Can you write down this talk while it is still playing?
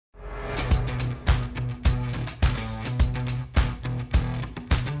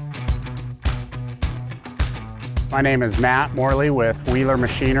My name is Matt Morley with Wheeler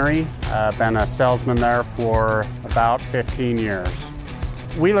Machinery. I've been a salesman there for about 15 years.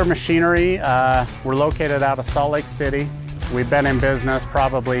 Wheeler Machinery, we're located out of Salt Lake City. We've been in business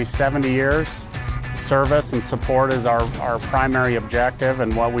probably 70 years. Service and support is our primary objective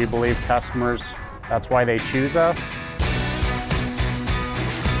and what we believe customers, that's why they choose us.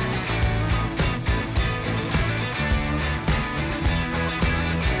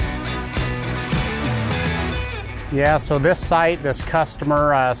 Yeah, so this site, this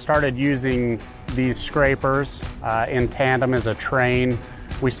customer started using these scrapers in tandem as a train.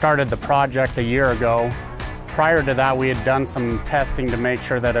 We started the project a year ago. Prior to that, we had done some testing to make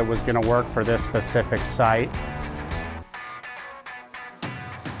sure that it was going to work for this specific site.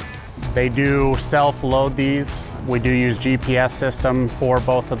 They do self-load these. We do use GPS system for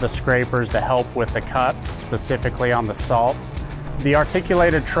both of the scrapers to help with the cut, specifically on the salt. The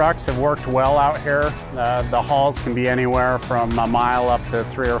articulated trucks have worked well out here. The hauls can be anywhere from a mile up to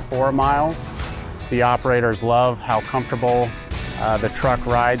 3 or 4 miles. The operators love how comfortable the truck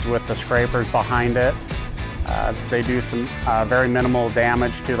rides with the scrapers behind it. They do some very minimal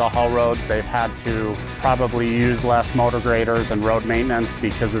damage to the haul roads. They've had to probably use less motor graders and road maintenance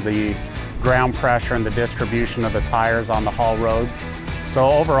because of the ground pressure and the distribution of the tires on the haul roads. So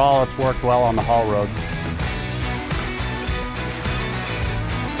overall, it's worked well on the haul roads.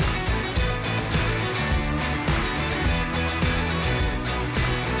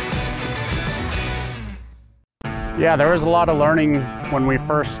 Yeah, there was a lot of learning when we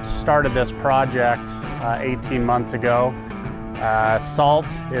first started this project 18 months ago.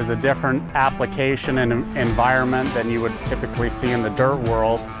 Salt is a different application and environment than you would typically see in the dirt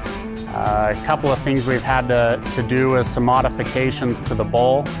world. A couple of things we've had to do is some modifications to the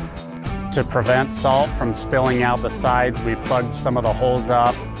bowl to prevent salt from spilling out the sides. We plugged some of the holes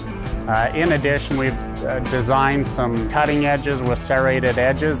up. In addition, we've designed some cutting edges with serrated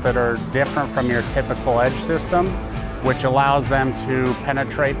edges that are different from your typical edge system, which allows them to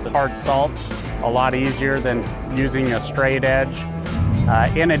penetrate the hard salt a lot easier than using a straight edge.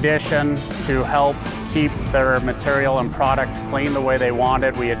 In addition, to help keep their material and product clean the way they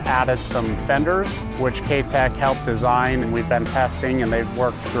wanted, we had added some fenders, which K-Tec helped design, and we've been testing and they've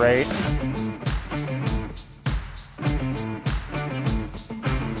worked great.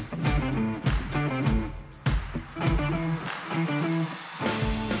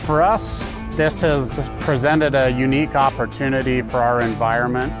 For us, this has presented a unique opportunity for our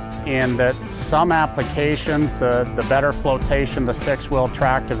environment in that some applications, the better flotation, the 6-wheel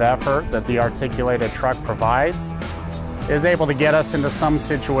tractive effort that the articulated truck provides is able to get us into some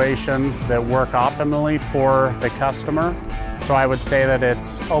situations that work optimally for the customer. So I would say that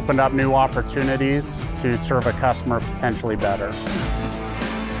it's opened up new opportunities to serve a customer potentially better.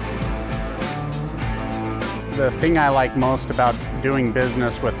 The thing I like most about doing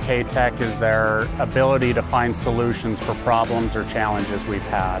business with K-Tec is their ability to find solutions for problems or challenges we've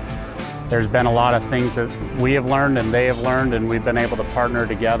had. There's been a lot of things that we have learned and they have learned, and we've been able to partner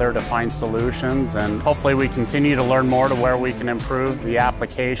together to find solutions, and hopefully we continue to learn more to where we can improve the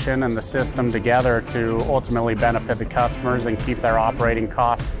application and the system together to ultimately benefit the customers and keep their operating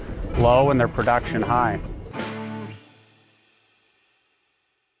costs low and their production high.